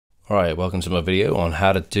Alright, welcome to my video on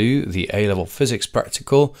how to do the A-level physics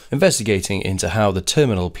practical, investigating into how the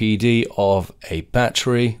terminal PD of a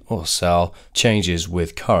battery or cell changes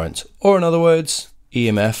with current, or in other words,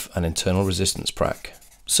 EMF and internal resistance prac.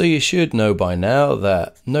 So you should know by now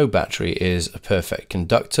that no battery is a perfect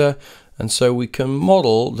conductor, and so we can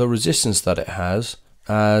model the resistance that it has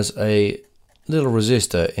as a little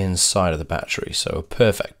resistor inside of the battery. So a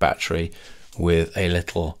perfect battery with a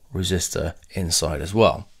little resistor inside as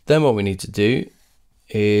well. Then what we need to do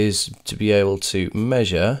is to be able to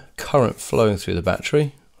measure current flowing through the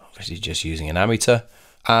battery, obviously just using an ammeter,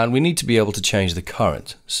 and we need to be able to change the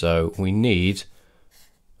current. So we need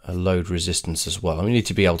a load resistance as well, and we need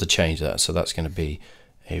to be able to change that. So that's going to be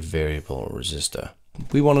a variable resistor.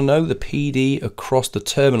 We want to know the PD across the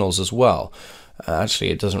terminals as well. Actually,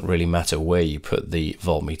 it doesn't really matter where you put the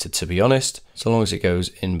voltmeter, to be honest, so long as it goes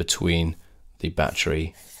in between the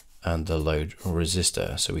battery and the load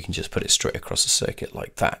resistor. So we can just put it straight across the circuit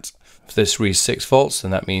like that. If this reads 6 volts,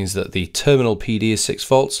 then that means that the terminal PD is 6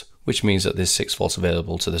 volts, which means that there's 6 volts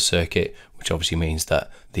available to the circuit, which obviously means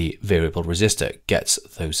that the variable resistor gets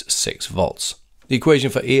those 6 volts. The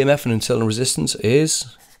equation for EMF and internal resistance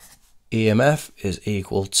is EMF is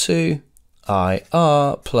equal to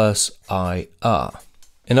IR plus IR.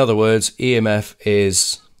 In other words, EMF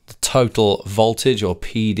is the total voltage or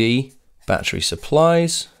PD battery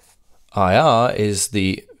supplies. IR is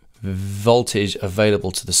the voltage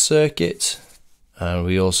available to the circuit, and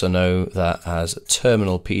we also know that as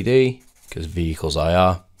terminal PD because V equals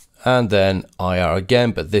IR, and then IR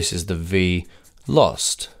again, but this is the V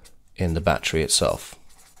lost in the battery itself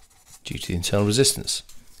due to the internal resistance.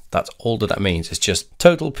 That's all that means. It's just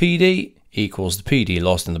total PD equals the PD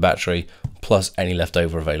lost in the battery plus any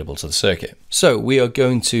leftover available to the circuit. So we are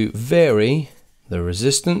going to vary the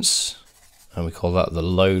resistance, and we call that the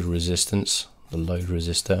load resistance, the load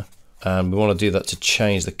resistor. And we want to do that to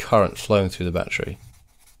change the current flowing through the battery.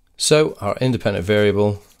 So our independent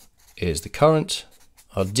variable is the current.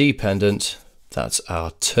 Our dependent, that's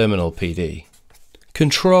our terminal PD.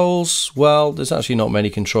 Controls, well, there's actually not many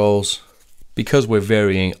controls. Because we're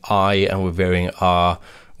varying I and we're varying R,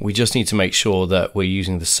 we just need to make sure that we're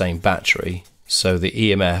using the same battery. So the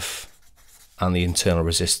EMF and the internal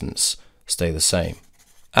resistance stay the same.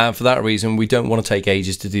 And for that reason, we don't want to take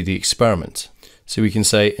ages to do the experiment. So we can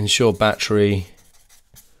say ensure battery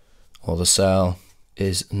or the cell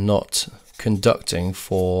is not conducting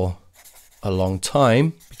for a long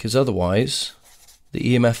time, because otherwise the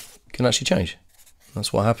EMF can actually change.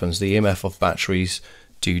 That's what happens. The EMF of batteries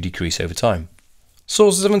do decrease over time.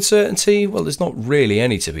 Sources of uncertainty, well, there's not really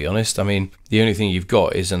any, to be honest. I mean, the only thing you've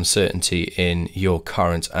got is uncertainty in your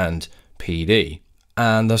current and PD.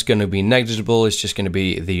 And that's going to be negligible. It's just going to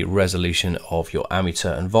be the resolution of your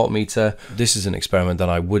ammeter and voltmeter. This is an experiment that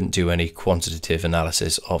I wouldn't do any quantitative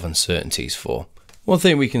analysis of uncertainties for. One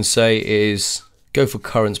thing we can say is go for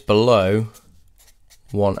currents below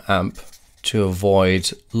 1 amp to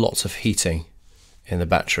avoid lots of heating in the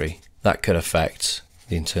battery. That could affect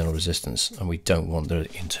the internal resistance, and we don't want the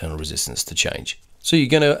internal resistance to change. So you're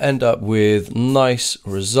going to end up with nice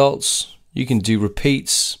results. You can do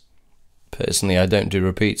repeats. Personally, I don't do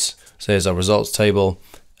repeats. So here's our results table,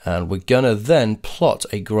 and we're going to then plot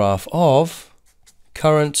a graph of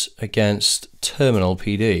current against terminal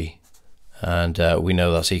PD, and we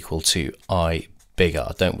know that's equal to I big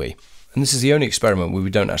R, don't we? And this is the only experiment where we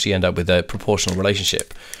don't actually end up with a proportional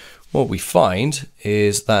relationship. What we find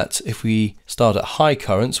is that if we start at high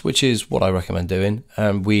currents, which is what I recommend doing,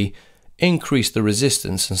 and we increase the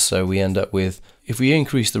resistance, and so we end up with, if we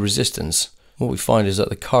increase the resistance, what we find is that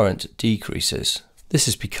the current decreases. This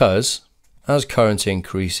is because as current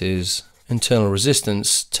increases, internal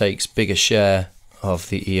resistance takes bigger share of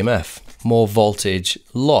the EMF, more voltage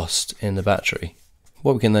lost in the battery.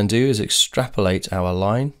 What we can then do is extrapolate our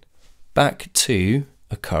line back to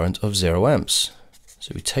a current of 0 amps.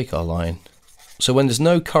 So we take our line. So when there's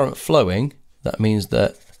no current flowing, that means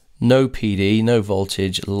that no PD, no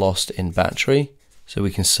voltage lost in battery. So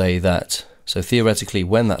we can say that, so theoretically,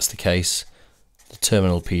 when that's the case, the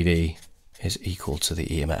terminal PD is equal to the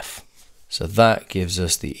EMF. So that gives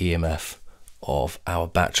us the EMF of our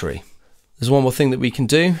battery. There's one more thing that we can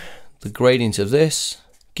do. The gradient of this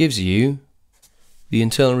gives you the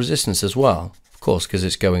internal resistance as well. Of course, because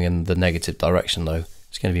it's going in the negative direction though,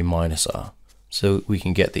 it's going to be minus R. So we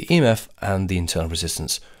can get the EMF and the internal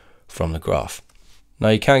resistance from the graph. Now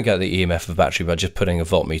you can get the EMF of a battery by just putting a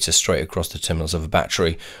voltmeter straight across the terminals of a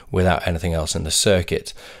battery without anything else in the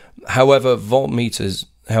circuit. However,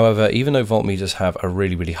 even though voltmeters have a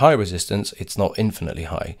really high resistance, it's not infinitely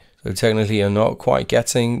high. So technically you're not quite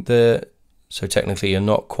getting the So technically you're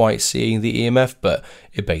not quite seeing the EMF, but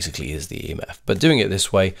it basically is the EMF. But doing it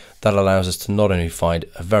this way, that allows us to not only find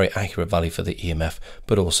a very accurate value for the EMF,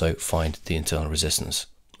 but also find the internal resistance.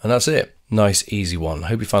 And that's it. Nice, easy one. I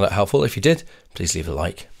hope you found that helpful. If you did, please leave a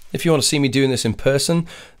like. If you want to see me doing this in person,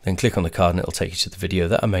 then click on the card and it'll take you to the video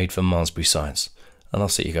that I made for Malmesbury Science. And I'll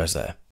see you guys there.